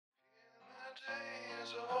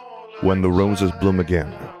When the Roses Bloom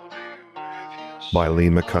Again by Lee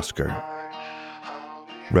McCusker.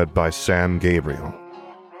 Read by Sam Gabriel.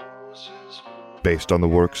 Based on the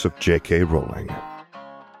works of J.K. Rowling.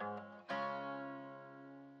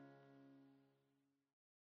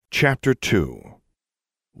 Chapter 2.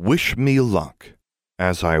 Wish Me Luck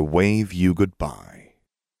as I Wave You Goodbye.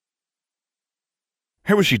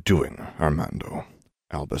 "How is he doing, Armando?"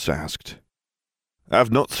 Albus asked.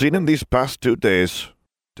 "I've not seen him these past 2 days,"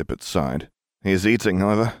 Tippett sighed. "He is eating,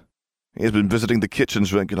 however. He has been visiting the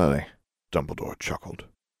kitchens regularly." Dumbledore chuckled.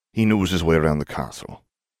 "He knows his way around the castle,"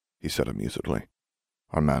 he said amusedly.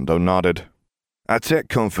 Armando nodded. "I take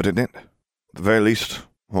comfort in it. At the very least,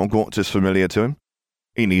 Hogwarts is familiar to him."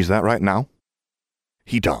 "He needs that right now."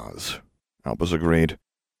 "He does," Albus agreed.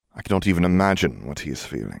 "I cannot even imagine what he is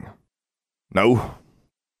feeling." "No.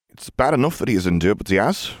 It's bad enough that he has endured what he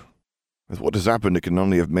has. With what has happened, it can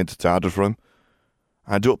only have made it harder for him.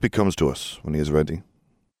 I do hope he comes to us when he is ready. It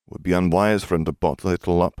would be unwise for him to bottle it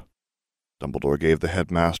all up." Dumbledore gave the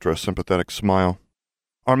headmaster a sympathetic smile.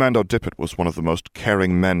 Armando Tippett was one of the most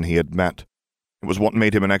caring men he had met. It was what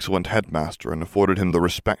made him an excellent headmaster and afforded him the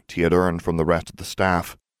respect he had earned from the rest of the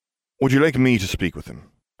staff. "Would you like me to speak with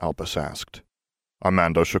him?" Albus asked.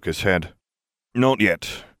 Armando shook his head. "Not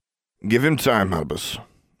yet. Give him time, Albus.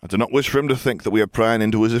 I do not wish for him to think that we are prying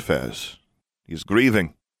into his affairs. He is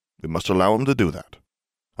grieving. We must allow him to do that."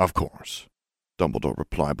 "Of course," Dumbledore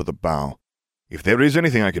replied with a bow. "If there is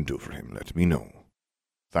anything I can do for him, let me know."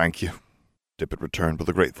 "Thank you," Tippett returned with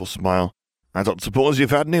a grateful smile. "I don't suppose you've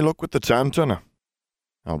had any luck with the Time Turner?"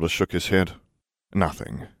 Albus shook his head.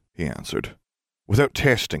 "Nothing," he answered. "Without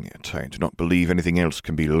testing it, I do not believe anything else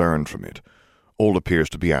can be learned from it. All appears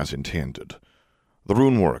to be as intended. The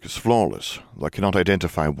rune work is flawless, though I cannot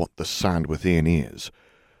identify what the sand within is.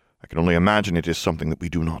 I can only imagine it is something that we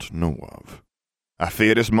do not know of." "I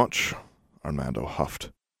feared as much," Armando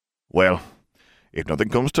huffed. "Well, if nothing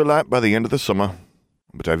comes to light by the end of the summer,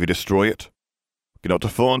 but have you destroy it. We cannot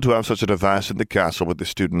afford to have such a device in the castle with the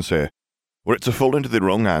students here. Were it to fall into the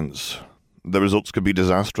wrong hands, the results could be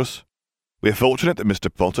disastrous. We are fortunate that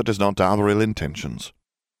Mr. Potter does not harbor ill intentions."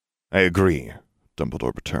 "I agree,"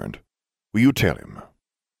 Dumbledore returned. "Will you tell him?"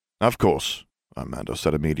 "Of course," Armando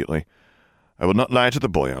said immediately. "I will not lie to the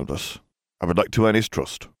boy, Albus. I would like to earn his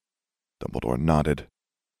trust." Dumbledore nodded.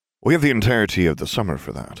 "We have the entirety of the summer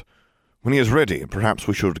for that. When he is ready, perhaps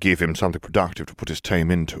we should give him something productive to put his time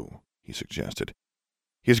into," he suggested.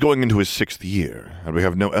 "He is going into his 6th year, and we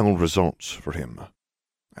have no ill results for him."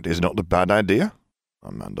 "That is not a bad idea,"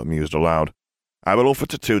 Armando mused aloud. "I will offer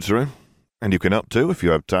to tutor him, and you can help too if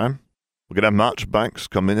you have time. We'll get our Marchbanks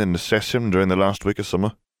come in and assess him during the last week of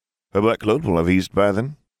summer. Her workload will have eased by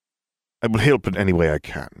then." "I will help in any way I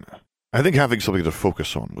can. I think having something to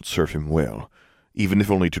focus on would serve him well, even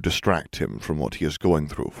if only to distract him from what he is going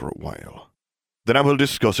through for a while." "Then I will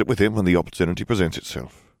discuss it with him when the opportunity presents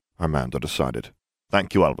itself," Armando decided.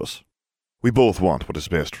 "Thank you, Albus." "We both want what is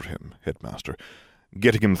best for him, Headmaster.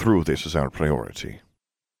 Getting him through this is our priority."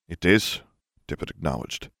 "It is," Tippett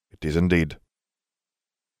acknowledged. "It is indeed."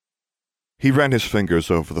 He ran his fingers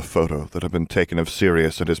over the photo that had been taken of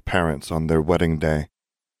Sirius and his parents on their wedding day.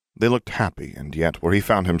 They looked happy, and yet, where he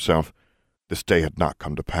found himself, this day had not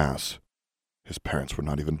come to pass. His parents were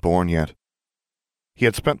not even born yet. He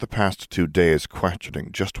had spent the past 2 days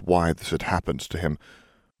questioning just why this had happened to him.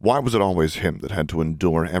 Why was it always him that had to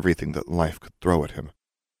endure everything that life could throw at him?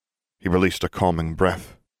 He released a calming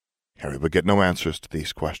breath. Harry would get no answers to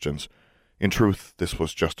these questions. In truth, this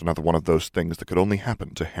was just another one of those things that could only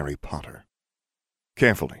happen to Harry Potter.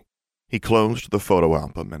 Carefully, he closed the photo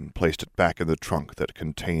album and placed it back in the trunk that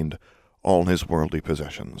contained all his worldly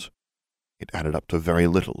possessions. It added up to very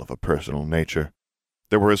little of a personal nature.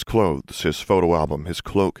 There were his clothes, his photo album, his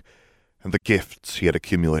cloak, and the gifts he had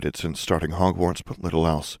accumulated since starting Hogwarts, but little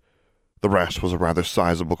else. The rest was a rather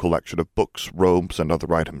sizable collection of books, robes, and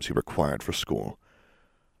other items he required for school.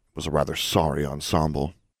 It was a rather sorry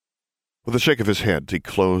ensemble. With a shake of his head, he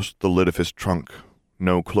closed the lid of his trunk,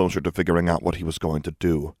 no closer to figuring out what he was going to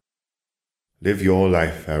do. "Live your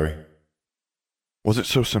life, Harry." Was it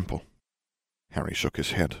so simple? Harry shook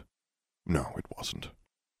his head. No, it wasn't.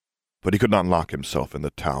 But he could not lock himself in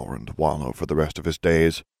the tower and wallow for the rest of his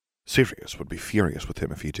days. Sirius would be furious with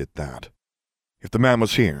him if he did that. If the man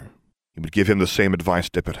was here, he would give him the same advice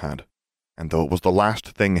Tippett had, and though it was the last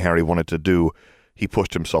thing Harry wanted to do, he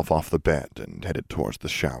pushed himself off the bed and headed towards the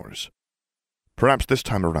showers. Perhaps this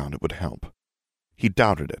time around it would help. He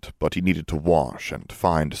doubted it, but he needed to wash and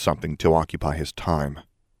find something to occupy his time.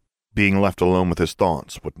 Being left alone with his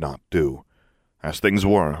thoughts would not do. As things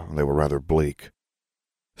were, they were rather bleak.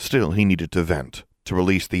 Still, he needed to vent, to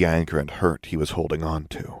release the anger and hurt he was holding on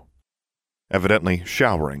to. Evidently,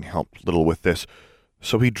 showering helped little with this,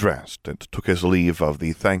 so he dressed and took his leave of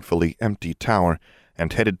the thankfully empty tower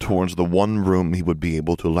and headed towards the one room he would be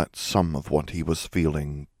able to let some of what he was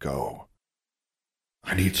feeling go.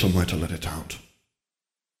 I need somewhere to let it out.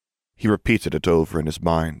 He repeated it over in his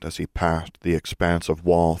mind as he passed the expanse of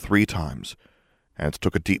wall 3 times and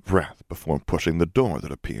took a deep breath before pushing the door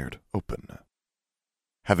that appeared open.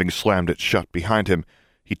 Having slammed it shut behind him,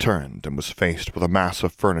 he turned and was faced with a mass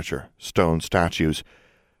of furniture, stone statues,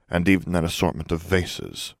 and even an assortment of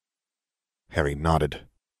vases. Harry nodded.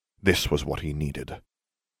 This was what he needed.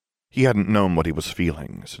 He hadn't known what he was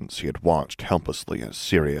feeling since he had watched helplessly as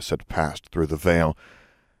Sirius had passed through the veil,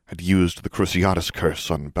 had used the Cruciatus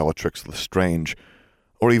curse on Bellatrix Lestrange,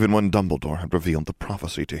 or even when Dumbledore had revealed the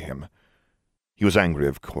prophecy to him. He was angry,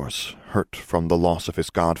 of course, hurt from the loss of his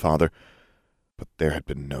godfather, but there had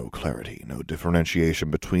been no clarity, no differentiation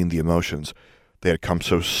between the emotions. They had come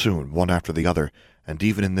so soon, one after the other, and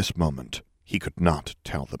even in this moment, he could not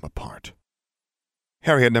tell them apart.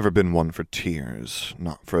 Harry had never been one for tears,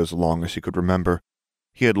 not for as long as he could remember.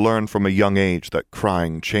 He had learned from a young age that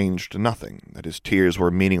crying changed nothing, that his tears were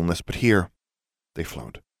meaningless, but here they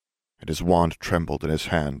flowed, and his wand trembled in his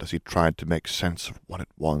hand as he tried to make sense of what it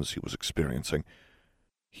was he was experiencing.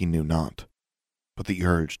 He knew not, but the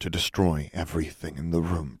urge to destroy everything in the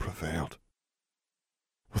room prevailed.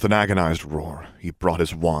 With an agonized roar, he brought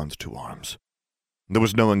his wand to arms. There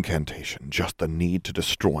was no incantation, just the need to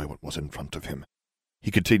destroy what was in front of him. He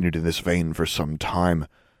continued in this vein for some time,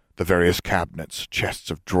 the various cabinets, chests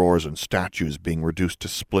of drawers, and statues being reduced to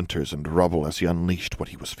splinters and rubble as he unleashed what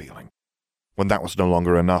he was feeling. When that was no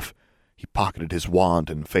longer enough, he pocketed his wand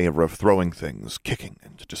in favor of throwing things, kicking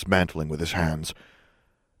and dismantling with his hands.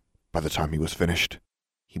 By the time he was finished,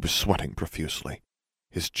 he was sweating profusely,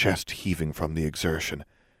 his chest heaving from the exertion,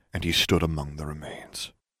 and he stood among the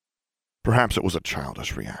remains. Perhaps it was a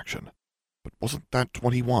childish reaction, but wasn't that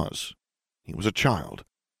what he was? He was a child,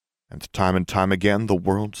 and time again the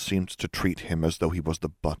world seemed to treat him as though he was the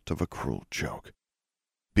butt of a cruel joke.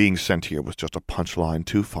 Being sent here was just a punchline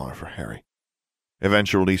too far for Harry.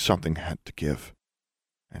 Eventually something had to give,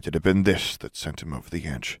 and it had been this that sent him over the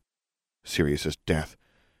edge. Sirius's death,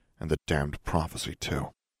 and the damned prophecy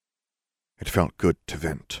too. It felt good to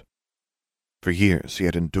vent. For years he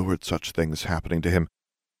had endured such things happening to him.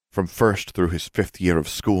 From first through his 5th year of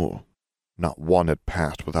school, not one had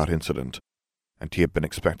passed without incident, and he had been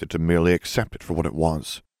expected to merely accept it for what it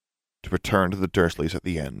was, to return to the Dursleys at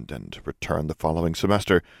the end, and return the following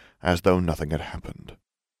semester as though nothing had happened.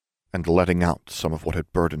 And letting out some of what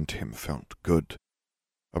had burdened him felt good,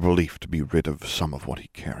 a relief to be rid of some of what he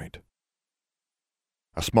carried.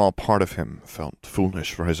 A small part of him felt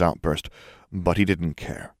foolish for his outburst, but he didn't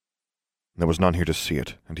care. There was none here to see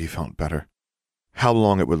it, and he felt better. How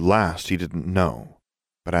long it would last he didn't know,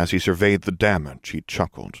 but as he surveyed the damage he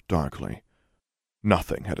chuckled darkly.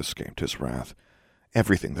 Nothing had escaped his wrath.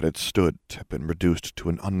 Everything that had stood had been reduced to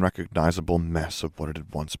an unrecognizable mess of what it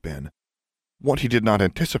had once been. What he did not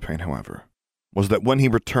anticipate, however, was that when he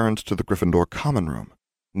returned to the Gryffindor common room,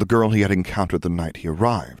 the girl he had encountered the night he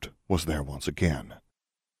arrived was there once again.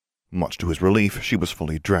 Much to his relief, she was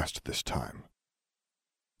fully dressed this time.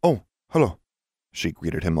 "Oh, hello," she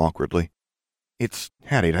greeted him awkwardly. "It's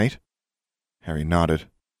Harry, right?" Harry nodded.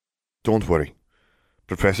 "Don't worry.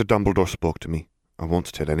 Professor Dumbledore spoke to me. I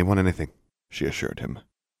won't tell anyone anything," she assured him.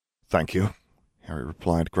 "Thank you," Harry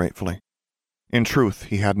replied gratefully. In truth,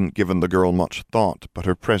 he hadn't given the girl much thought, but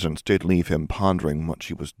her presence did leave him pondering what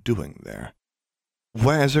she was doing there.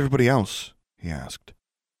 "Where's everybody else?" he asked.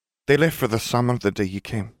 "They left for the summer the day you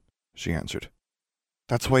came," she answered.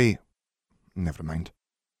 "That's why—" "Never mind."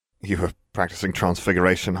 "You were practicing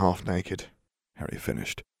transfiguration half-naked," Harry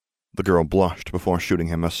finished. The girl blushed before shooting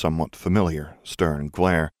him a somewhat familiar, stern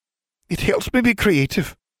glare. "It helps me be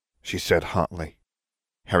creative," she said hotly.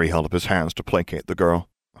 Harry held up his hands to placate the girl.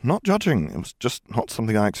 "I'm not judging. It was just not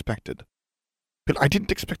something I expected." "But I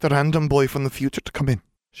didn't expect a random boy from the future to come in,"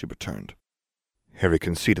 she returned. Harry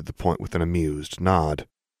conceded the point with an amused nod.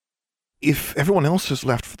 "If everyone else has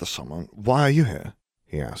left for the summer, why are you here?"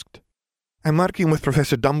 he asked. "I'm working with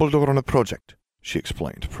Professor Dumbledore on a project," she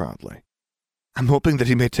explained proudly. "I'm hoping that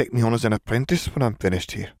he may take me on as an apprentice when I'm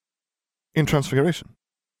finished here." "In Transfiguration?"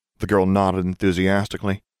 The girl nodded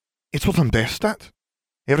enthusiastically. "It's what I'm best at.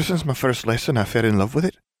 Ever since my first lesson, I fell in love with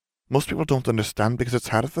it. Most people don't understand because it's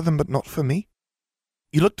hard for them, but not for me."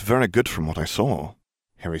 "You looked very good from what I saw,"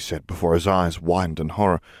 Harry said before his eyes widened in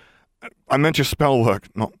horror. "I meant your spell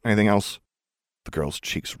work, not anything else." The girl's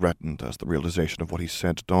cheeks reddened as the realization of what he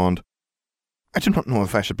said dawned. I do not know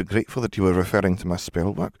if I should be grateful that you were referring to my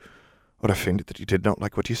spell work, or offended that you did not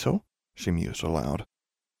like what you saw, she mused aloud.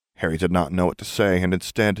 Harry did not know what to say, and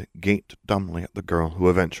instead gaped dumbly at the girl who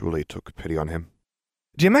eventually took pity on him.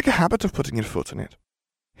 Do you make a habit of putting your foot in it?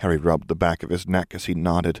 Harry rubbed the back of his neck as he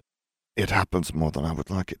nodded. It happens more than I would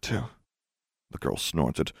like it to. The girl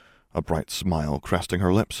snorted, a bright smile cresting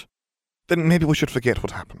her lips. Then maybe we should forget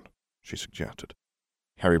what happened, she suggested.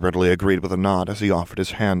 Harry readily agreed with a nod as he offered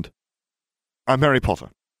his hand. I'm Harry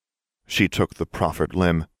Potter. She took the proffered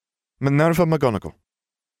limb. Minerva McGonagall.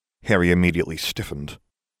 Harry immediately stiffened.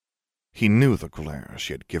 He knew the glare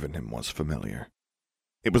she had given him was familiar.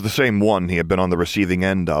 It was the same one he had been on the receiving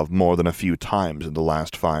end of more than a few times in the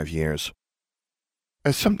last 5 years.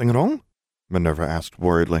 Is something wrong? Minerva asked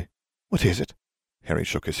worriedly. What is it? Harry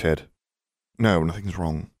shook his head. No, nothing's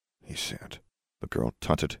wrong, he said. The girl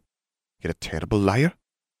tutted. You're a terrible liar.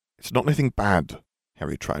 It's not anything bad,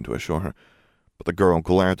 Harry tried to assure her, but the girl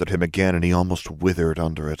glared at him again and he almost withered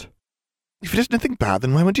under it. If it is nothing bad,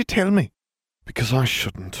 then why won't you tell me? Because I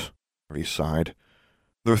shouldn't, Harry sighed.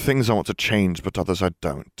 There are things I want to change, but others I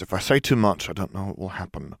don't. If I say too much, I don't know what will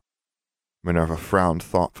happen. Minerva frowned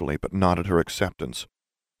thoughtfully, but nodded her acceptance.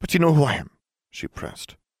 But you know who I am, she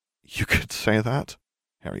pressed. You could say that?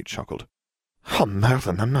 Harry chuckled. Oh,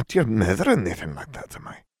 Merlin, I'm not your mother or anything like that, am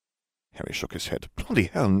I? Harry shook his head. Bloody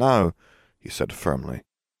hell, no, he said firmly.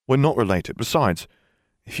 We're not related. Besides,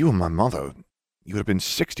 if you were my mother, you would have been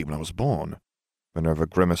 60 when I was born. Minerva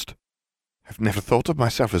grimaced. I've never thought of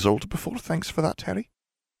myself as older before, thanks for that, Harry.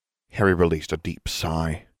 Harry released a deep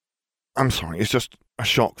sigh. I'm sorry, it's just a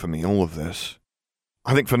shock for me, all of this.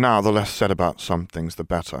 I think for now the less said about some things the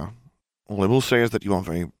better. All I will say is that you are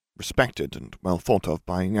very respected and well thought of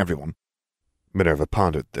by everyone. Minerva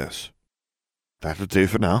pondered this. That'll do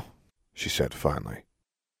for now, she said finally.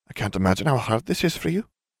 I can't imagine how hard this is for you.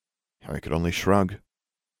 Harry could only shrug.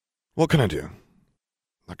 What can I do?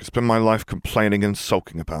 I can spend my life complaining and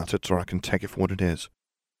sulking about it, or I can take it for what it is.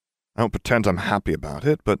 I don't pretend I'm happy about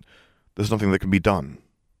it, but there's nothing that can be done.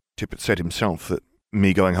 Tippett said himself that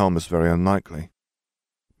me going home is very unlikely.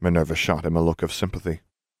 Minerva shot him a look of sympathy.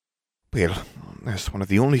 Well, as one of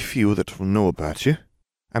the only few that will know about you,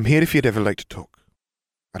 I'm here if you'd ever like to talk.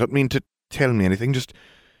 I don't mean to tell me anything, just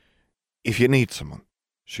if you need someone,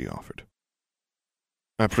 she offered.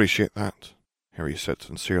 I appreciate that, Harry said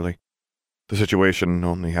sincerely, the situation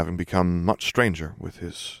only having become much stranger with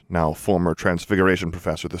his now former Transfiguration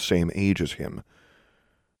professor the same age as him.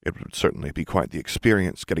 It would certainly be quite the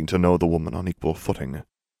experience getting to know the woman on equal footing.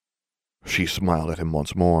 She smiled at him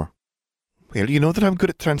once more. Well, you know that I'm good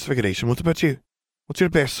at Transfiguration. What about you? What's your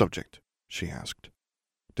best subject? She asked.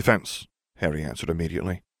 Defense, Harry answered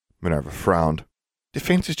immediately. Minerva frowned.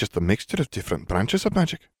 Defense is just a mixture of different branches of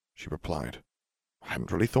magic, she replied. I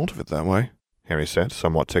hadn't really thought of it that way, Harry said,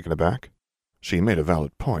 somewhat taken aback. She made a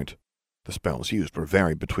valid point. The spells used were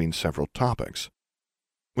varied between several topics.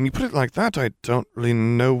 When you put it like that, I don't really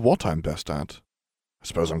know what I'm best at. I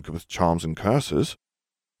suppose I'm good with charms and curses.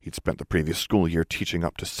 He'd spent the previous school year teaching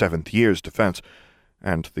up to 7th year's defense,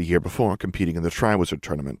 and the year before competing in the Triwizard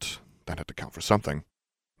Tournament. That had to count for something.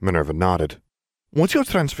 Minerva nodded. What's your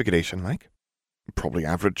Transfiguration like? Probably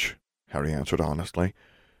average, Harry answered honestly.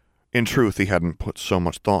 In truth, he hadn't put so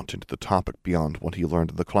much thought into the topic beyond what he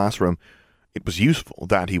learned in the classroom. It was useful,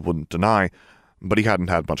 that he wouldn't deny, but he hadn't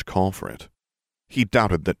had much call for it. He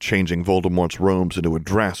doubted that changing Voldemort's robes into a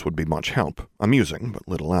dress would be much help, amusing, but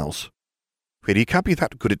little else. Well, you can't be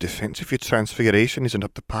that good at defense if your Transfiguration isn't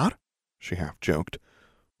up to par, she half-joked.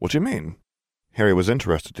 What do you mean? Harry was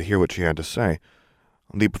interested to hear what she had to say.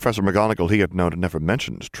 The Professor McGonagall he had known had never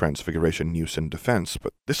mentioned Transfiguration use in defense,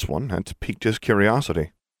 but this one had piqued his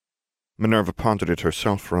curiosity. Minerva pondered it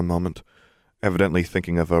herself for a moment, evidently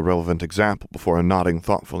thinking of a relevant example before nodding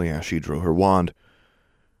thoughtfully as she drew her wand.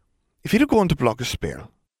 If you were going to block a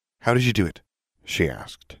spell, how did you do it? She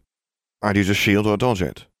asked. I'd use a shield or dodge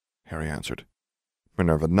it, Harry answered.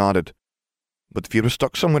 Minerva nodded. But if you were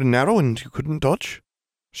stuck somewhere narrow and you couldn't dodge?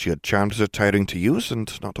 She had charms that are tiring to use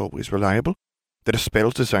and not always reliable. There are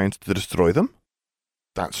spells designed to destroy them.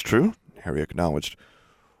 That's true, Harry acknowledged.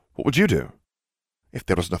 What would you do? If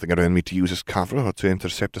there was nothing around me to use as cover or to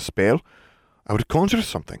intercept a spell, I would conjure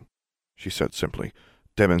something, she said simply,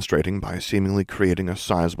 demonstrating by seemingly creating a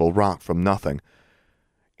sizable rock from nothing.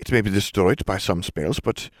 It may be destroyed by some spells,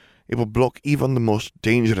 but it will block even the most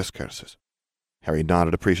dangerous curses. Harry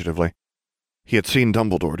nodded appreciatively. He had seen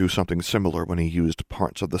Dumbledore do something similar when he used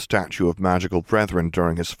parts of the statue of magical brethren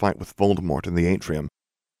during his fight with Voldemort in the atrium.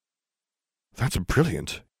 That's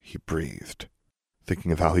brilliant, he breathed,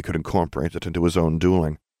 thinking of how he could incorporate it into his own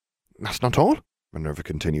dueling. That's not all, Minerva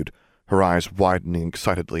continued, her eyes widening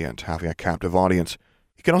excitedly at having a captive audience.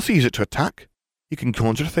 "You can also use it to attack. You can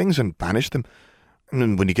conjure things and banish them.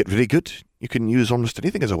 And when you get really good, you can use almost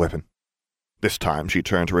anything as a weapon." This time she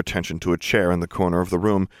turned her attention to a chair in the corner of the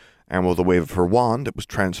room, and with a wave of her wand it was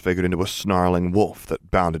transfigured into a snarling wolf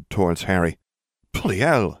that bounded towards Harry. "Bloody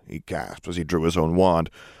hell!" he gasped as he drew his own wand,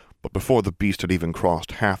 but before the beast had even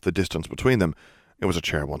crossed half the distance between them, it was a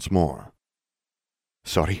chair once more.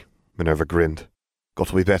 "Sorry," Minerva grinned. "Got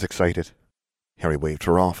to be that excited." Harry waved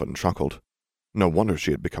her off and chuckled. No wonder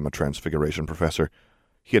she had become a Transfiguration professor.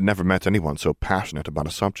 He had never met anyone so passionate about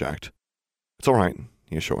a subject. "It's all right,"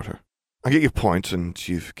 he assured her. "I get your point, and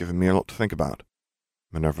you've given me a lot to think about."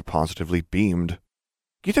 Minerva positively beamed.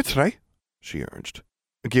 "Give it a try," she urged.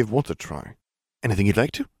 "Give what a try?" "Anything you'd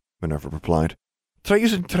like to," Minerva replied. "Try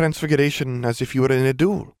using Transfiguration as if you were in a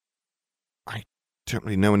duel." "I don't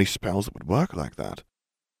really know any spells that would work like that."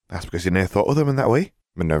 "That's because you never thought of them in that way,"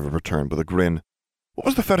 Minerva returned with a grin. "What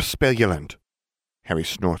was the first spell you learned?" Harry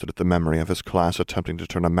snorted at the memory of his class attempting to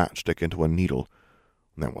turn a matchstick into a needle.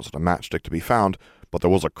 There wasn't a matchstick to be found, but there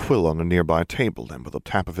was a quill on a nearby table, and with a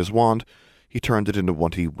tap of his wand, he turned it into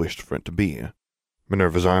what he wished for it to be.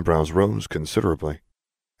 Minerva's eyebrows rose considerably.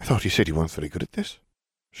 "I thought you said you weren't very good at this,"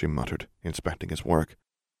 she muttered, inspecting his work.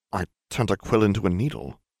 "I turned a quill into a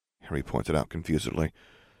needle," Harry pointed out confusedly.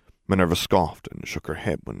 Minerva scoffed and shook her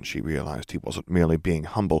head when she realized he wasn't merely being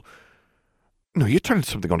humble. "No, you turned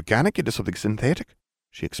something organic into something synthetic,"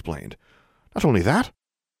 she explained. "Not only that,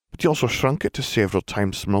 but you also shrunk it to several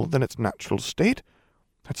times smaller than its natural state.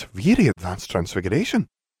 That's very advanced Transfiguration."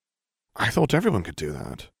 "I thought everyone could do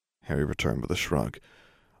that," Harry returned with a shrug.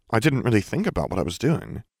 "I didn't really think about what I was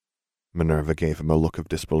doing." Minerva gave him a look of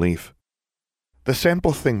disbelief. "The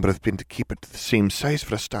simple thing would have been to keep it to the same size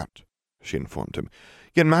for a start," she informed him.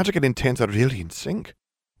 "Your magic and intent are really in sync.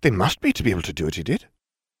 They must be to be able to do what you did."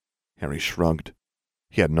 Harry shrugged.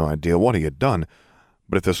 He had no idea what he had done,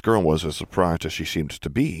 but if this girl was as surprised as she seemed to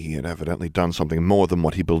be, he had evidently done something more than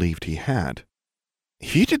what he believed he had.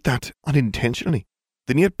 "If you did that unintentionally,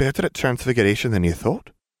 then you're better at Transfiguration than you thought,"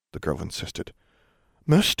 the girl insisted.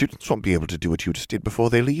 "Most students won't be able to do what you just did before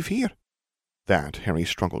they leave here." That Harry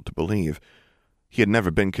struggled to believe. He had never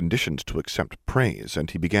been conditioned to accept praise, and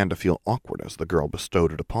he began to feel awkward as the girl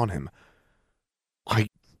bestowed it upon him. "I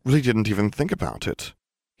really didn't even think about it,"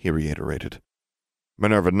 he reiterated.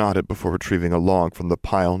 Minerva nodded before retrieving a log from the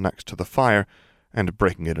pile next to the fire and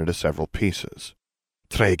breaking it into several pieces.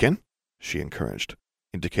 "Try again," she encouraged,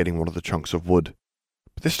 indicating one of the chunks of wood.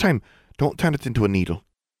 "But this time, don't turn it into a needle.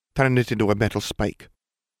 Turn it into a metal spike."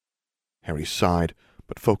 Harry sighed,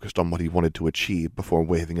 but focused on what he wanted to achieve before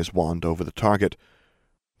waving his wand over the target.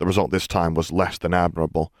 The result this time was less than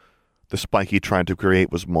admirable. The spike he tried to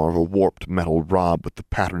create was more of a warped metal rod with the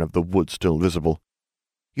pattern of the wood still visible.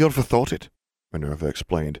 "You overthought it," Minerva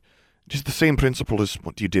explained. "It is the same principle as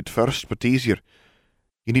what you did first, but easier.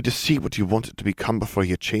 You need to see what you want it to become before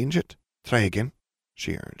you change it. Try again,"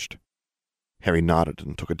 she urged. Harry nodded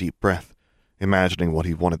and took a deep breath, imagining what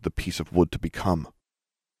he wanted the piece of wood to become.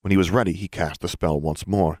 When he was ready, he cast the spell once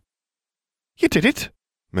more. "You did it!"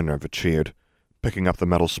 Minerva cheered, picking up the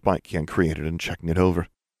metal spike he had created and checking it over.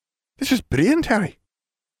 "This is brilliant, Harry."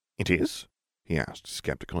 "It is?" he asked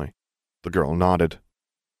skeptically. The girl nodded.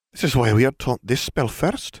 "This is why we are taught this spell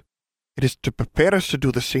first. It is to prepare us to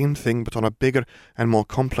do the same thing but on a bigger and more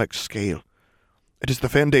complex scale. It is the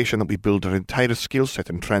foundation that we build our entire skill set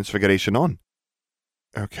in Transfiguration on."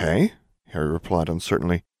 "Okay," Harry replied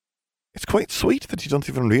uncertainly. "It's quite sweet that you don't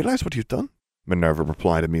even realize what you've done," Minerva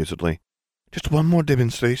replied amusedly. "Just one more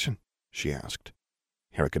demonstration?" she asked.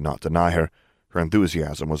 Harry could not deny her. Her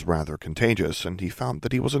enthusiasm was rather contagious, and he found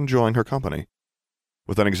that he was enjoying her company.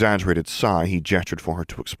 With an exaggerated sigh, he gestured for her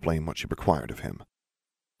to explain what she required of him.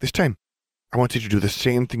 "This time, I want you to do the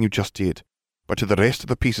same thing you just did, but to the rest of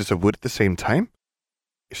the pieces of wood at the same time."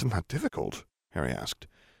 "Isn't that difficult?" Harry asked.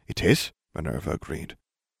 "It is," Minerva agreed,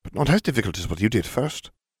 "but not as difficult as what you did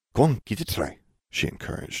first. Go on, give it a try," she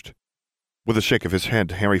encouraged. With a shake of his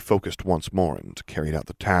head, Harry focused once more and carried out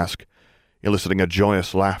the task, eliciting a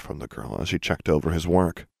joyous laugh from the girl as she checked over his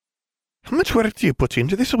work. "How much work do you put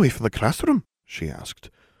into this away from the classroom?" she asked,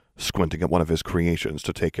 squinting at one of his creations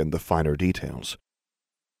to take in the finer details.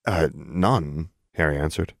 None," Harry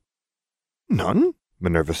answered. "None?"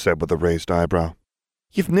 Minerva said with a raised eyebrow.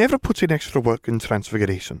 "You've never put in extra work in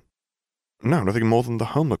Transfiguration?" "No, nothing more than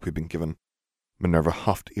the homework we've been given." Minerva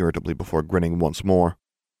huffed irritably before grinning once more.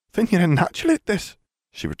 "Then you're a natural at this,"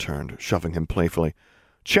 she returned, shoving him playfully.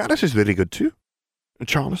 "Charles is very good too."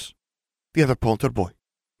 "Charles?" "The other Potter boy,"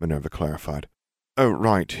 Minerva clarified. "Oh,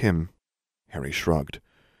 right, him." Harry shrugged.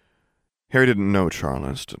 Harry didn't know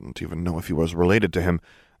Charles, didn't even know if he was related to him,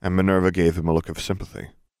 and Minerva gave him a look of sympathy.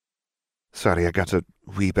 Sorry, I got a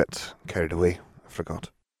wee bit carried away. I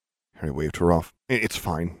forgot. Harry waved her off. It's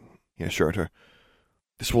fine, he assured her.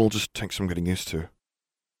 This will just take some getting used to.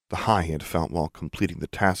 The high he had felt while completing the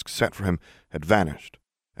task set for him had vanished,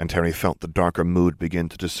 and Harry felt the darker mood begin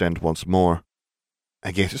to descend once more.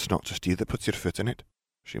 I guess it's not just you that puts your foot in it,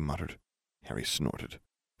 she muttered. Harry snorted.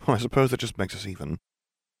 Well, I suppose that just makes us even.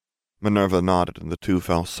 Minerva nodded, and the two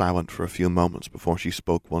fell silent for a few moments before she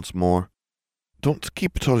spoke once more. Don't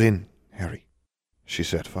keep it all in, Harry, she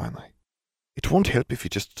said finally. It won't help if you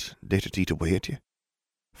just let it eat away at you.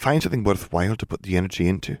 Find something worthwhile to put the energy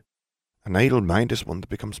into. An idle mind is one that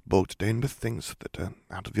becomes bogged down with things that are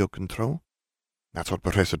out of your control. That's what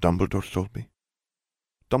Professor Dumbledore told me.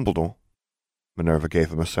 Dumbledore? Minerva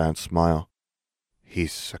gave him a sad smile.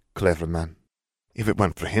 He's a clever man. If it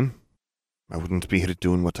weren't for him, I wouldn't be here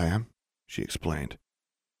doing what I am, she explained.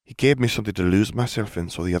 He gave me something to lose myself in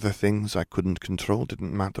so the other things I couldn't control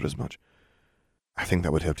didn't matter as much. I think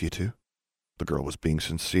that would help you too. The girl was being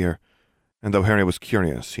sincere, and though Harry was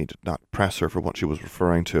curious, he did not press her for what she was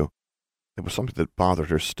referring to. It was something that bothered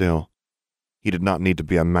her still. He did not need to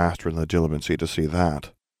be a master in legilimency to see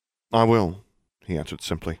that. I will, he answered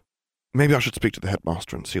simply. Maybe I should speak to the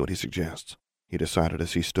headmaster and see what he suggests, he decided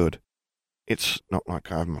as he stood. It's not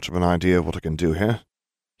like I have much of an idea of what I can do here.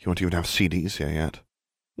 You won't even have CDs here yet.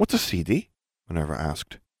 What's a CD? Minerva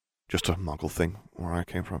asked. Just a Muggle thing, where I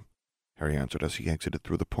came from, Harry answered as he exited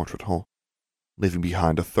through the portrait hall, leaving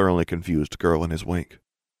behind a thoroughly confused girl in his wake.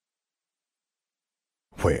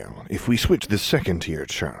 Well, if we switch the second-year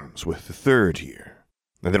charms with the third year,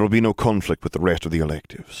 then there will be no conflict with the rest of the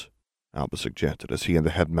electives, Albus suggested as he and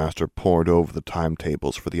the headmaster pored over the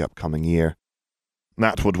timetables for the upcoming year.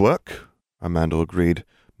 That would work, Armando agreed,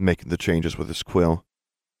 making the changes with his quill.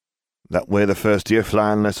 That way the first-year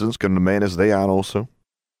flying lessons can remain as they are also.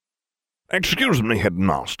 Excuse me,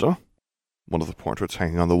 headmaster, one of the portraits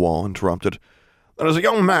hanging on the wall interrupted. There is a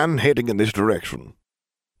young man heading in this direction.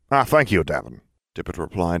 Thank you, Davin, Tippett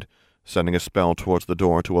replied, sending a spell towards the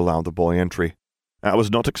door to allow the boy entry. I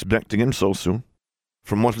was not expecting him so soon.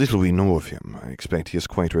 From what little we know of him, I expect he is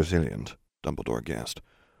quite resilient, Dumbledore guessed.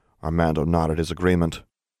 Armando nodded his agreement.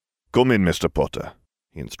 Come in, Mr. Potter,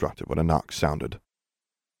 he instructed when a knock sounded.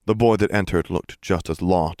 The boy that entered looked just as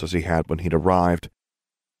lost as he had when he'd arrived.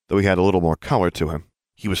 Though he had a little more color to him,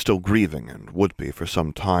 he was still grieving and would be for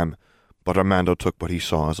some time, but Armando took what he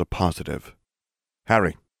saw as a positive.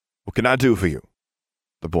 Harry, what can I do for you?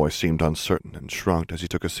 The boy seemed uncertain and shrugged as he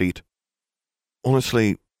took a seat.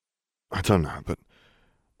 Honestly, I don't know, but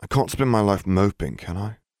I can't spend my life moping, can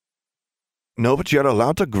I? No, but you're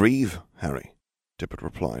allowed to grieve, Harry, Tippett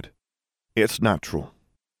replied. It's natural,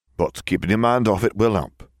 but keeping your mind off it will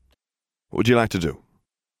help. What would you like to do?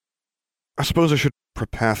 I suppose I should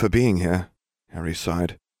prepare for being here, Harry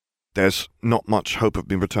sighed. There's not much hope of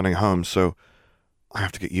me returning home, so I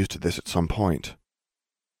have to get used to this at some point.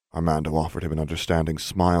 Armando offered him an understanding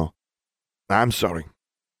smile. I'm sorry.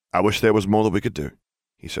 I wish there was more that we could do,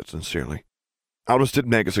 he said sincerely. Albus did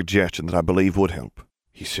make a suggestion that I believe would help,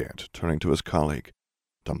 he said, turning to his colleague.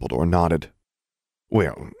 Dumbledore nodded.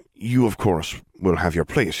 Well, you, of course, will have your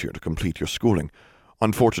place here to complete your schooling.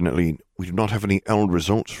 Unfortunately, we do not have any ELD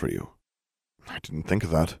results for you. I didn't think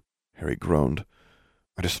of that, Harry groaned.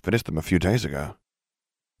 I just finished them a few days ago.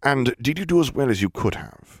 And did you do as well as you could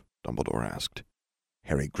have? Dumbledore asked.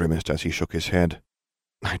 Harry grimaced as he shook his head.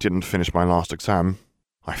 I didn't finish my last exam.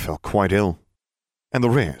 I felt quite ill. And the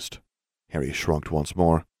rest? Harry shrugged once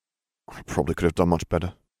more. I probably could have done much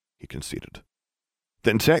better, he conceded.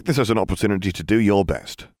 Then take this as an opportunity to do your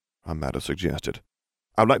best, Armando suggested.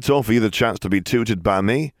 I'd like to offer you the chance to be tutored by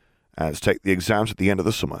me, and to take the exams at the end of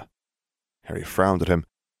the summer. Harry frowned at him.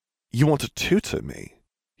 You want to tutor me?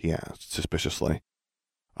 He asked suspiciously.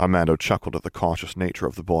 Armando chuckled at the cautious nature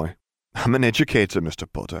of the boy. I'm an educator,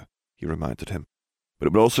 Mr. Potter, he reminded him, but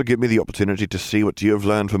it would also give me the opportunity to see what you have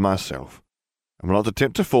learned for myself. I will not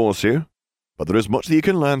attempt to force you, but there is much that you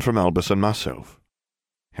can learn from Albus and myself.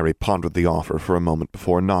 Harry pondered the offer for a moment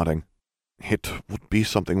before nodding. It would be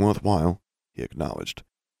something worthwhile, he acknowledged.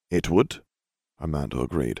 It would, Armando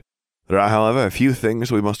agreed. There are, however, a few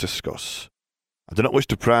things we must discuss. I do not wish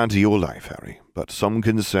to pry into your life, Harry, but some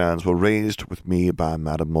concerns were raised with me by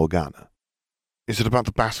Madame Morgana. Is it about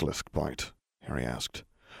the basilisk bite? Harry asked.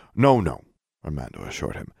 No, Armando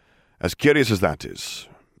assured him. As curious as that is,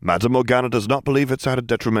 Madame Morgana does not believe it's had a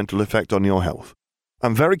detrimental effect on your health.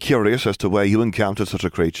 I'm very curious as to where you encountered such a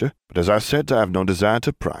creature, but as I said, I have no desire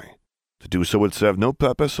to pry. To do so would serve no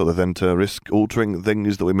purpose other than to risk altering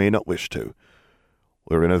things that we may not wish to.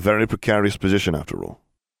 We're in a very precarious position after all.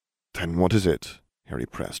 Then what is it? Harry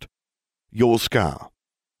pressed. Your scar.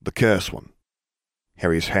 The curse one.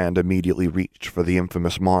 Harry's hand immediately reached for the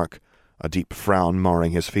infamous mark, a deep frown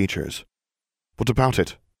marring his features. What about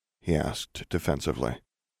it? He asked defensively.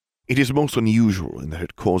 It is most unusual in that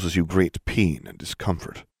it causes you great pain and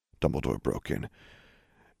discomfort, Dumbledore broke in.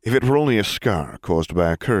 If it were only a scar caused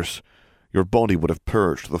by a curse, your body would have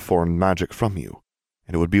purged the foreign magic from you,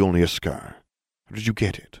 and it would be only a scar. How did you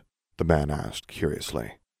get it? The man asked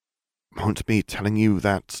curiously. Won't me telling you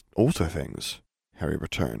that alter things? Harry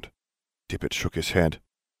returned. Tippett shook his head.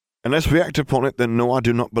 Unless we act upon it, then no, I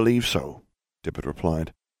do not believe so, Tippett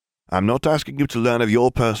replied. I am not asking you to learn of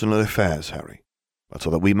your personal affairs, Harry, but so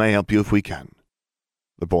that we may help you if we can.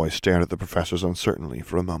 The boy stared at the professors uncertainly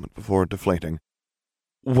for a moment before deflating.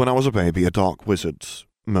 When I was a baby, a dark wizard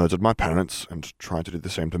murdered my parents and tried to do the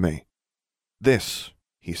same to me. This,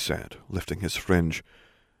 he said, lifting his fringe,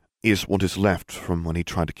 is what is left from when he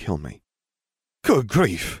tried to kill me. Good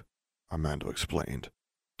grief, Armando explained,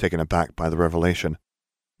 taken aback by the revelation.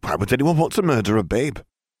 Why would anyone want to murder a babe?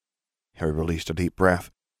 Harry released a deep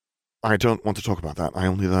breath. I don't want to talk about that. I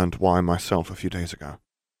only learned why myself a few days ago.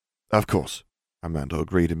 Of course, Armando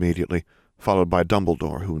agreed immediately, followed by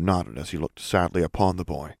Dumbledore, who nodded as he looked sadly upon the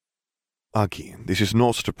boy. Again, this is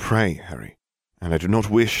not to pray, Harry, and I do not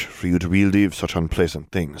wish for you to relive such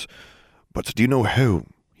unpleasant things. But do you know how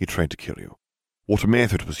he tried to kill you? What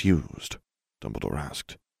method was used? Dumbledore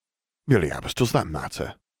asked. Really, Albus, does that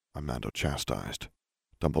matter? Armando chastised.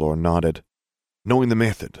 Dumbledore nodded. Knowing the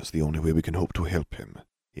method is the only way we can hope to help him,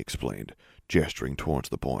 he explained, gesturing towards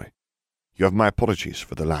the boy. You have my apologies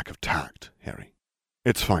for the lack of tact, Harry.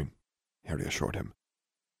 It's fine, Harry assured him.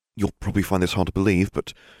 You'll probably find this hard to believe,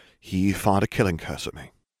 but he fired a killing curse at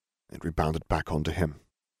me. It rebounded back onto him.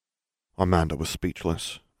 Armando was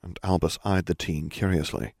speechless, and Albus eyed the teen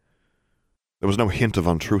curiously. There was no hint of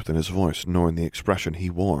untruth in his voice, nor in the expression he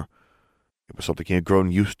wore. It was something he had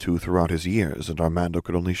grown used to throughout his years, and Armando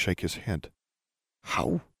could only shake his head.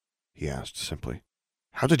 How? He asked simply.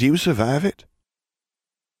 How did you survive it?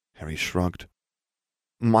 Harry shrugged.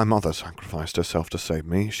 My mother sacrificed herself to save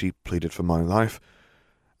me. She pleaded for my life,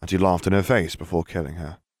 and he laughed in her face before killing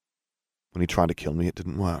her. When he tried to kill me, it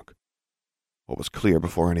didn't work. What was clear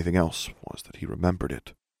before anything else was that he remembered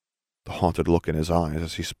it. The haunted look in his eyes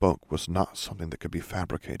as he spoke was not something that could be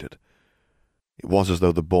fabricated. It was as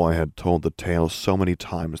though the boy had told the tale so many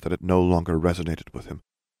times that it no longer resonated with him,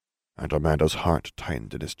 and Armando's heart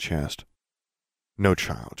tightened in his chest. No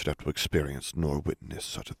child should have to experience nor witness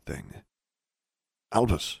such a thing.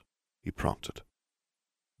 Albus, he prompted.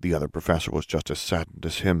 The other professor was just as saddened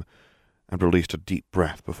as him, and released a deep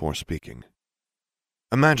breath before speaking.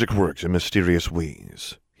 Magic works in mysterious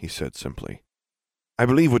ways, he said simply. I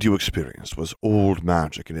believe what you experienced was old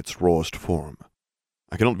magic in its rawest form.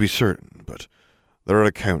 I cannot be certain, but there are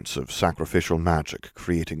accounts of sacrificial magic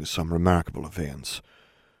creating some remarkable events.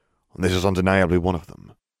 This is undeniably one of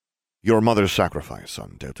them. Your mother's sacrifice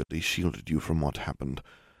undoubtedly shielded you from what happened.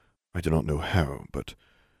 I do not know how, but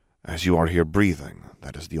as you are here breathing,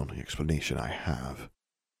 that is the only explanation I have.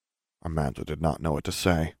 Armando did not know what to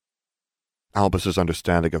say. Albus's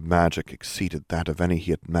understanding of magic exceeded that of any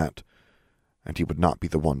he had met, and he would not be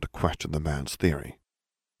the one to question the man's theory.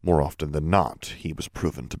 More often than not, he was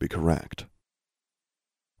proven to be correct.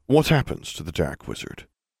 What happens to the Dark Wizard?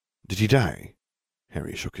 Did he die?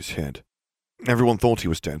 Harry shook his head. Everyone thought he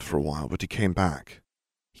was dead for a while, but he came back.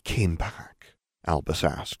 He came back? Albus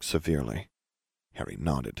asked severely. Harry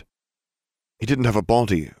nodded. He didn't have a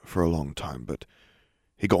body for a long time, but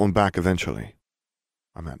he got one back eventually.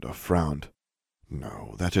 Armando frowned.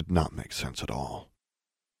 No, that did not make sense at all.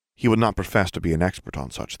 He would not profess to be an expert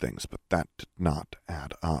on such things, but that did not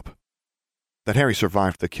add up. That Harry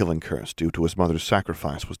survived the killing curse due to his mother's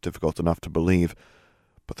sacrifice was difficult enough to believe,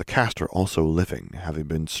 but the caster also living, having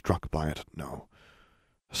been struck by it, no.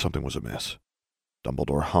 Something was amiss.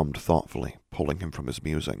 Dumbledore hummed thoughtfully, pulling him from his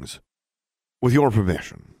musings. With your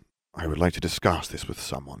permission, I would like to discuss this with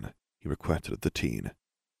someone, he requested of the teen.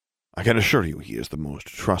 I can assure you he is the most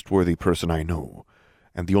trustworthy person I know,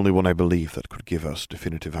 and the only one I believe that could give us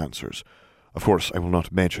definitive answers. Of course, I will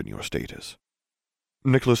not mention your status.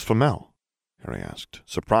 Nicholas Flamel? Harry asked,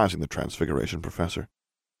 surprising the Transfiguration professor.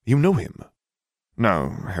 You know him? No,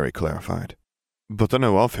 Harry clarified, but I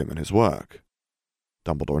know of him and his work.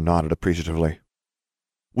 Dumbledore nodded appreciatively.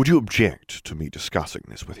 Would you object to me discussing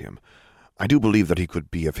this with him? I do believe that he could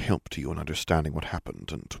be of help to you in understanding what happened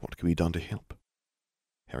and what can be done to help.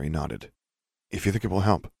 Harry nodded. If you think it will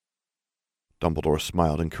help. Dumbledore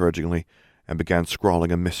smiled encouragingly and began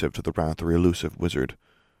scrawling a missive to the rather elusive wizard.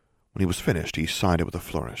 When he was finished, he signed it with a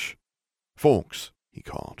flourish. "Fawkes," he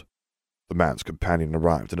called. The man's companion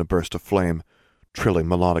arrived in a burst of flame, trilling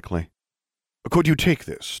melodically. "Could you take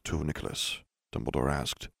this to Nicholas?" Dumbledore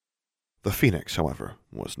asked. The Phoenix, however,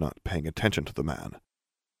 was not paying attention to the man.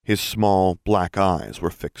 His small, black eyes were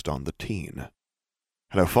fixed on the teen.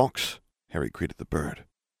 "Hello, Fawkes," Harry greeted the bird.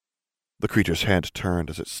 The creature's head turned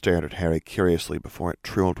as it stared at Harry curiously before it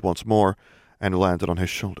trilled once more and landed on his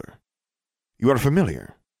shoulder. "You are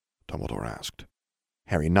familiar?" Dumbledore asked.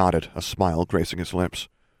 Harry nodded, a smile gracing his lips.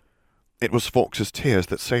 "It was Fawkes's tears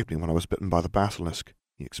that saved me when I was bitten by the basilisk,"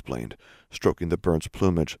 he explained, stroking the bird's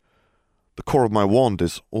plumage. "The core of my wand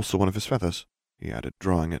is also one of his feathers," he added,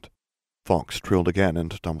 drawing it. Fawkes trilled again,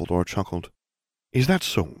 and Dumbledore chuckled. "Is that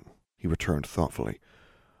so?" he returned thoughtfully,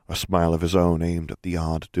 a smile of his own aimed at the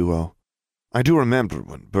odd duo. "I do remember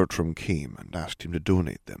when Bertram came and asked him to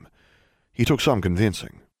donate them. He took some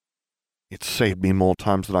convincing. It's saved me more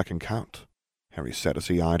times than I can count," Harry said as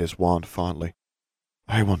he eyed his wand fondly.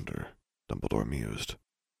 "I wonder," Dumbledore mused.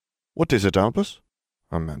 "What is it, Albus?"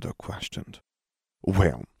 Armando questioned.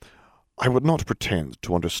 "Well, I would not pretend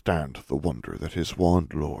to understand the wonder that is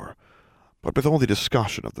wand lore, but with all the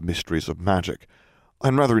discussion of the mysteries of magic, I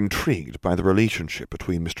am rather intrigued by the relationship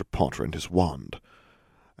between Mr. Potter and his wand.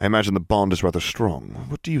 I imagine the bond is rather strong.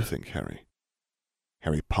 What do you think, Harry?"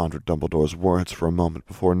 Harry pondered Dumbledore's words for a moment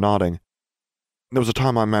before nodding. "There was a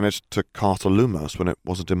time I managed to cast a Lumos when it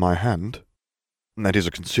wasn't in my hand." "That is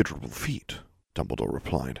a considerable feat," Dumbledore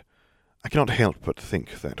replied. "I cannot help but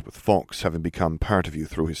think that with Fawkes having become part of you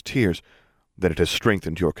through his tears, that it has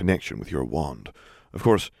strengthened your connection with your wand. Of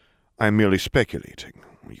course, I am merely speculating.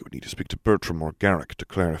 You would need to speak to Bertram or Garrick to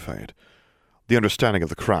clarify it. The understanding of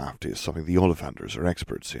the craft is something the Ollivanders are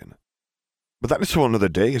experts in." "But that is for another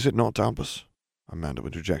day, is it not, Albus?" Armando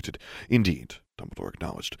interjected. "Indeed," Dumbledore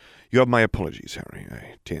acknowledged. "You have my apologies, Harry.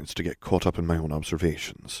 I tend to get caught up in my own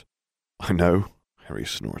observations." "I know," Harry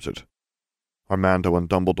snorted. Armando and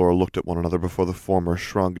Dumbledore looked at one another before the former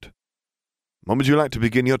shrugged. "When would you like to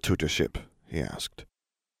begin your tutorship?" he asked.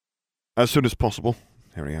 "As soon as possible,"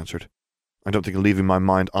 Harry answered. "I don't think leaving my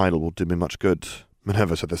mind idle will do me much good.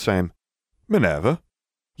 Minerva said the same." "Minerva?"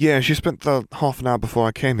 "Yeah, she spent the half an hour before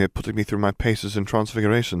I came here putting me through my paces in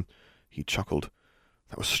Transfiguration." He chuckled.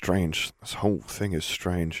 "That was strange. This whole thing is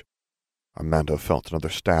strange." Armando felt another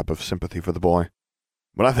stab of sympathy for the boy.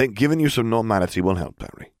 "Well, I think giving you some normality will help,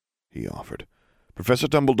 Harry," he offered. "Professor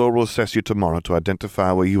Dumbledore will assess you tomorrow to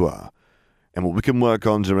identify where you are, and what we can work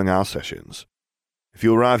on during our sessions. If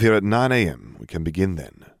you arrive here at 9 a.m., we can begin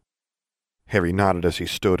then." Harry nodded as he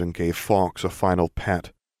stood and gave Fawkes a final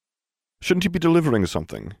pat. "Shouldn't you be delivering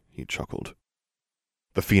something?" he chuckled.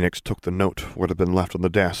 The Phoenix took the note where it had been left on the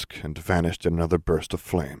desk and vanished in another burst of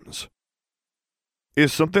flames.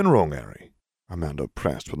 "Is something wrong, Harry?" Armando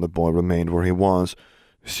pressed when the boy remained where he was,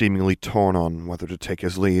 seemingly torn on whether to take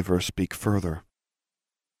his leave or speak further.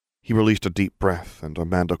 He released a deep breath, and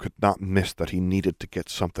Armando could not miss that he needed to get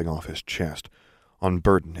something off his chest,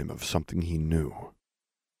 unburden him of something he knew.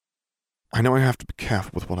 "I know I have to be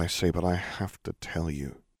careful with what I say, but I have to tell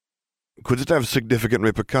you." "Could it have significant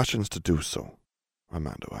repercussions to do so?"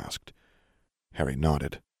 Armando asked. Harry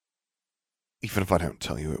nodded. "Even if I don't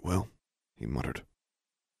tell you, it will," he muttered.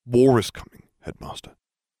 "War is coming, Headmaster.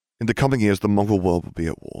 In the coming years, the Muggle world will be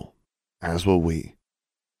at war, as will we.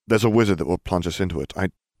 There's a wizard that will plunge us into it.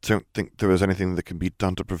 I don't think there is anything that can be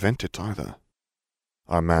done to prevent it, either."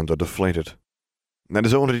 Armando deflated. "There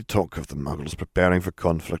is already talk of the Muggles preparing for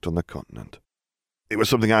conflict on the continent. It was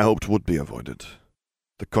something I hoped would be avoided.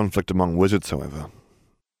 The conflict among wizards, however,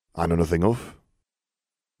 I know nothing of.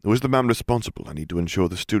 Who is the man responsible? I need to ensure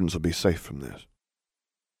the students will be safe from this."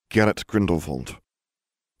 "Garrett Grindelwald."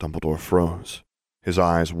 Dumbledore froze, his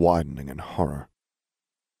eyes widening in horror.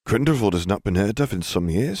 "Grindelwald has not been heard of in some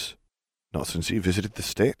years? Not since he visited the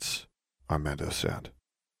States?" Armando said.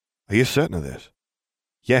 "Are you certain of this?"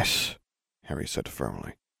 "Yes," Harry said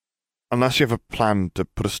firmly. "Unless you have a plan to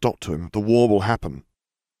put a stop to him, the war will happen."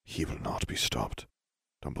 "He will not be stopped,"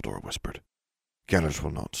 Dumbledore whispered. "Garrett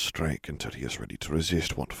will not strike until he is ready to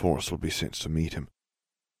resist what force will be sent to meet him.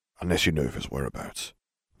 Unless you know of his whereabouts,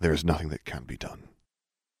 there is nothing that can be done."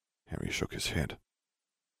 Harry shook his head.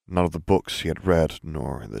 None of the books he had read,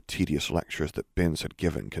 nor the tedious lectures that Binns had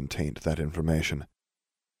given, contained that information.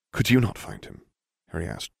 "Could you not find him?" Harry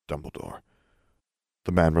asked Dumbledore.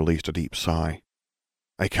 The man released a deep sigh.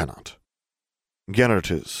 "I cannot.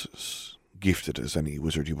 Garrett is as gifted as any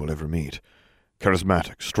wizard you will ever meet.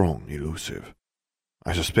 Charismatic, strong, elusive.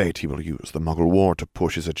 I suspect he will use the Muggle War to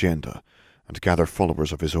push his agenda and gather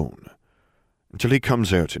followers of his own. Until he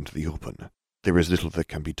comes out into the open, there is little that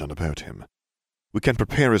can be done about him. We can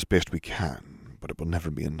prepare as best we can, but it will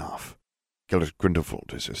never be enough. Gellert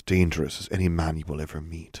Grindelwald is as dangerous as any man you will ever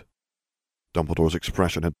meet." Dumbledore's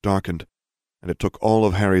expression had darkened, and it took all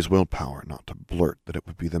of Harry's willpower not to blurt that it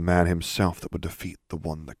would be the man himself that would defeat the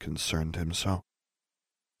one that concerned him so.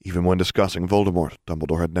 Even when discussing Voldemort,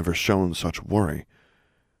 Dumbledore had never shown such worry,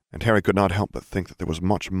 and Harry could not help but think that there was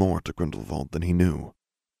much more to Grindelwald than he knew.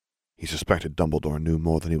 He suspected Dumbledore knew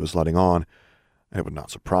more than he was letting on, and it would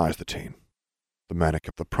not surprise the teen. The man had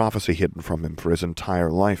kept the prophecy hidden from him for his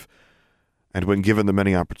entire life, and when given the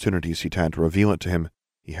many opportunities he'd had to reveal it to him,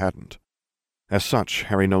 he hadn't. As such,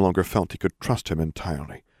 Harry no longer felt he could trust him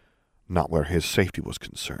entirely, not where his safety was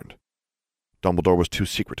concerned. Dumbledore was too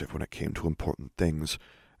secretive when it came to important things,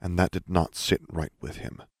 and that did not sit right with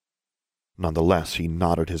him. Nonetheless, he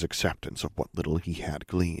nodded his acceptance of what little he had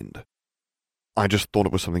gleaned. "I just thought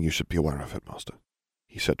it was something you should be aware of, Headmaster,"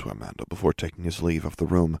 he said to Armando before taking his leave of the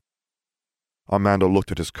room. Armando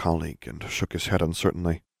looked at his colleague and shook his head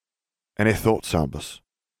uncertainly. "Any thoughts, Albus?"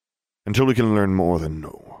 "Until we can learn more, then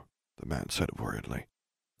no," the man said worriedly.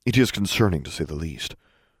 "It is concerning, to say the least,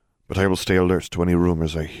 but I will stay alert to any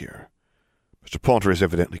rumors I hear. Mr. Potter is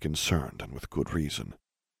evidently concerned, and with good reason.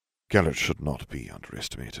 Gellert should not be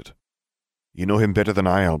underestimated." "You know him better than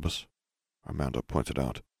I, Albus," Armando pointed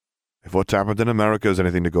out. "If what's happened in America is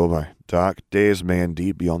anything to go by, dark days may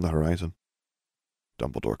indeed be on the horizon."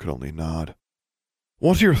 Dumbledore could only nod.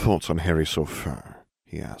 "What are your thoughts on Harry so far?"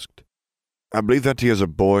 he asked. "I believe that he is a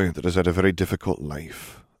boy that has had a very difficult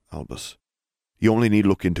life, Albus. You only need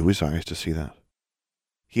look into his eyes to see that.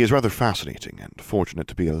 He is rather fascinating and fortunate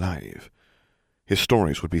to be alive. His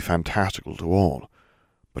stories would be fantastical to all,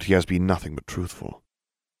 but he has been nothing but truthful."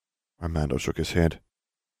 Armando shook his head.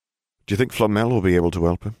 "Do you think Flamel will be able to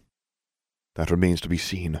help him?" "That remains to be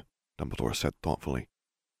seen," Dumbledore said thoughtfully.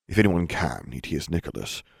 "If anyone can, it is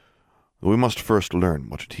Nicholas. We must first learn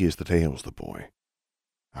what it is that ails the boy.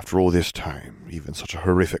 After all this time, even such a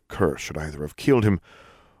horrific curse should either have killed him,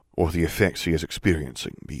 or the effects he is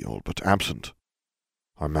experiencing be all but absent."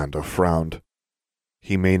 Armando frowned.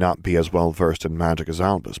 He may not be as well versed in magic as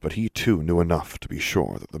Albus, but he too knew enough to be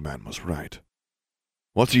sure that the man was right.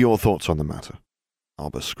 "What are your thoughts on the matter?"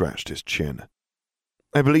 Albus scratched his chin.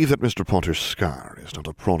 "I believe that Mr. Potter's scar is not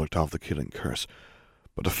a product of the killing curse,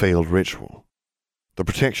 but a failed ritual. The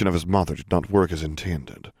protection of his mother did not work as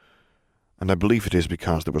intended, and I believe it is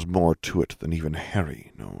because there was more to it than even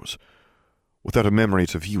Harry knows. Without a memory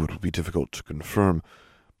to view, it would be difficult to confirm,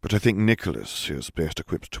 but I think Nicholas is best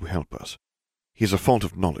equipped to help us. He has a fount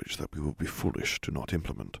of knowledge that we will be foolish to not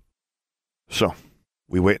implement. So,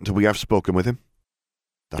 we wait until we have spoken with him?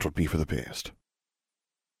 That would be for the best."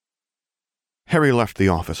 Harry left the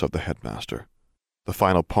office of the headmaster. The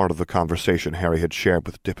final part of the conversation Harry had shared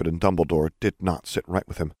with Dippet and Dumbledore did not sit right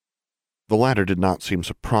with him. The latter did not seem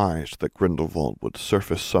surprised that Grindelwald would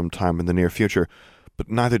surface sometime in the near future, but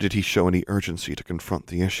neither did he show any urgency to confront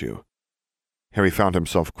the issue. Harry found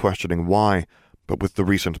himself questioning why, but with the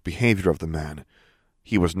recent behavior of the man,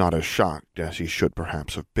 he was not as shocked as he should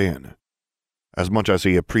perhaps have been. As much as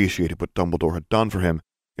he appreciated what Dumbledore had done for him,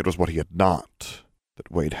 it was what he had not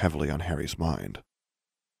that weighed heavily on Harry's mind.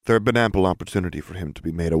 There had been ample opportunity for him to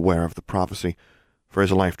be made aware of the prophecy, for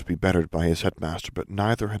his life to be bettered by his headmaster, but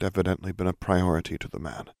neither had evidently been a priority to the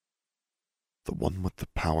man. The one with the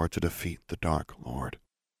power to defeat the Dark Lord.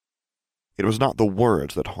 It was not the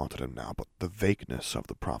words that haunted him now, but the vagueness of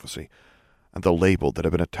the prophecy, and the label that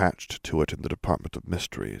had been attached to it in the Department of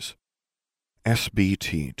Mysteries.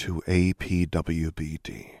 SBT to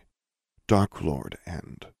APWBD. Dark Lord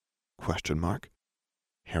and... ?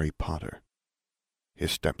 Harry Potter.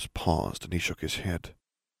 His steps paused, and he shook his head.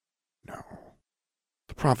 No.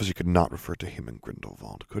 The prophecy could not refer to him and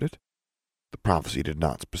Grindelwald, could it? The prophecy did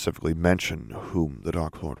not specifically mention whom the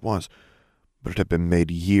Dark Lord was, but it had been made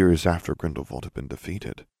years after Grindelwald had been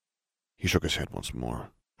defeated. He shook his head once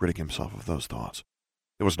more, ridding himself of those thoughts.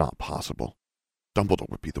 It was not possible. Dumbledore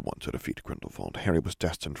would be the one to defeat Grindelwald. Harry was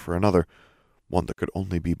destined for another, one that could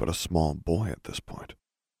only be but a small boy at this point.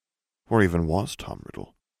 Or even was Tom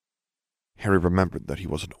Riddle? Harry remembered that he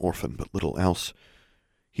was an orphan, but little else.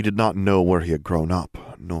 He did not know where he had grown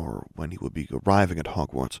up, nor when he would be arriving at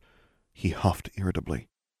Hogwarts. He huffed irritably.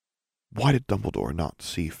 Why did Dumbledore not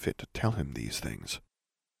see fit to tell him these things?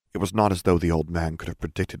 It was not as though the old man could have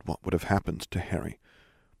predicted what would have happened to Harry,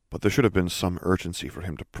 but there should have been some urgency for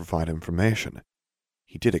him to provide information.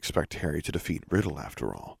 He did expect Harry to defeat Riddle,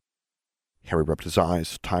 after all. Harry rubbed his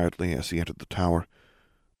eyes tiredly as he entered the tower.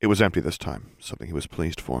 It was empty this time, something he was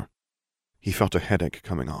pleased for. He felt a headache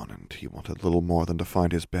coming on, and he wanted little more than to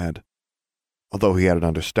find his bed. Although he had an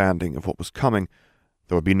understanding of what was coming,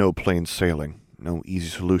 there would be no plain sailing, no easy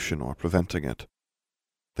solution or preventing it.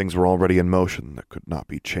 Things were already in motion that could not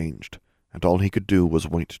be changed, and all he could do was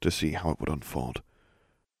wait to see how it would unfold.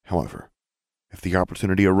 However, if the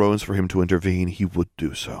opportunity arose for him to intervene, he would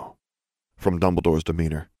do so. From Dumbledore's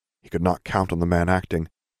demeanor, he could not count on the man acting,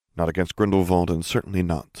 not against Grindelwald and certainly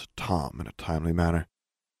not Tom in a timely manner.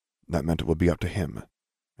 That meant it would be up to him,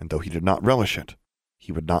 and though he did not relish it,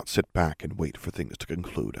 he would not sit back and wait for things to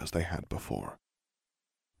conclude as they had before.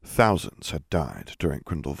 Thousands had died during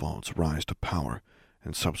Grindelwald's rise to power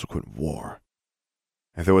and subsequent war.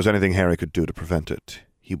 If there was anything Harry could do to prevent it,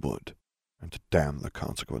 he would, and to damn the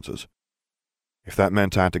consequences. If that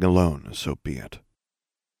meant acting alone, so be it.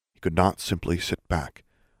 He could not simply sit back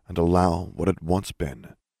and allow what had once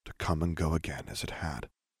been to come and go again as it had.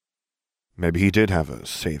 Maybe he did have a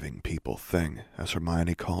saving people thing, as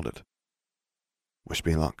Hermione called it. Wish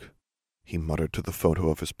me luck, he muttered to the photo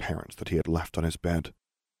of his parents that he had left on his bed.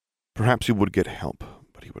 Perhaps he would get help,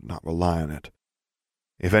 but he would not rely on it.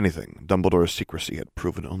 If anything, Dumbledore's secrecy had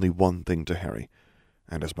proven only one thing to Harry,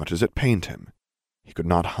 and as much as it pained him, he could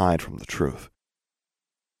not hide from the truth.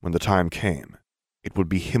 When the time came, it would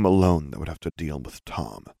be him alone that would have to deal with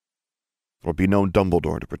Tom. There would be no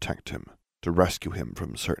Dumbledore to protect him, to rescue him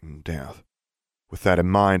from certain death. With that in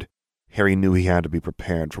mind, Harry knew he had to be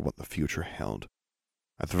prepared for what the future held.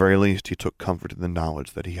 At the very least, he took comfort in the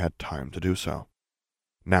knowledge that he had time to do so.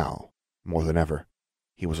 Now, more than ever,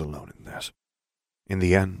 he was alone in this. In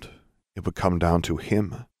the end, it would come down to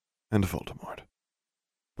him and Voldemort.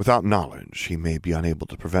 Without knowledge, he may be unable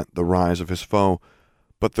to prevent the rise of his foe,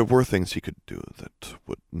 but there were things he could do that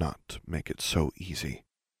would not make it so easy.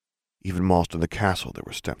 Even whilst in the castle, there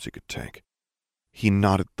were steps he could take. He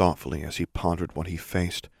nodded thoughtfully as he pondered what he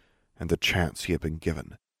faced and the chance he had been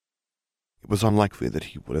given. It was unlikely that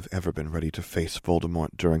he would have ever been ready to face Voldemort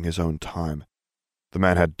during his own time. The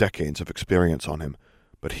man had decades of experience on him,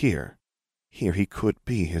 but here he could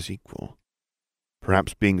be his equal.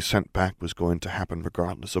 Perhaps being sent back was going to happen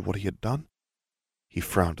regardless of what he had done? He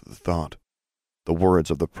frowned at the thought, the words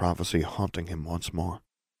of the prophecy haunting him once more.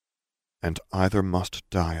 And either must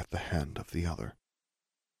die at the hand of the other.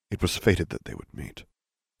 It was fated that they would meet,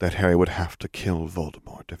 that Harry would have to kill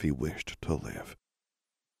Voldemort if he wished to live.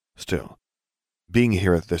 Still, being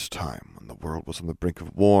here at this time when the world was on the brink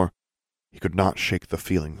of war, he could not shake the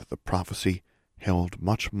feeling that the prophecy held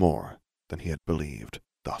much more than he had believed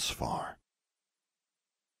thus far.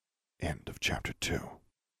 End of Chapter 2.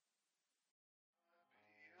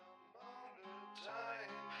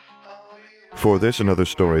 For this and other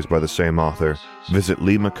stories by the same author, visit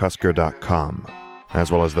leemccusker.com,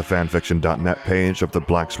 as well as the fanfiction.net page of The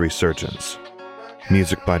Black's Resurgence.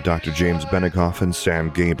 Music by Dr. James Benikoff and Sam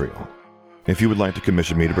Gabriel. If you would like to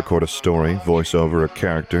commission me to record a story, voiceover, or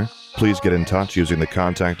character, please get in touch using the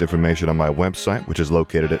contact information on my website, which is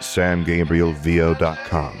located at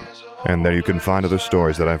samgabrielvo.com. And there you can find other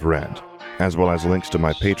stories that I've read, as well as links to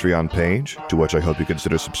my Patreon page, to which I hope you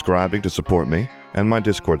consider subscribing to support me, and my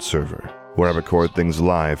Discord server, where I record things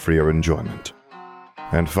live for your enjoyment.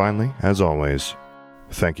 And finally, as always,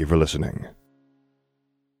 thank you for listening.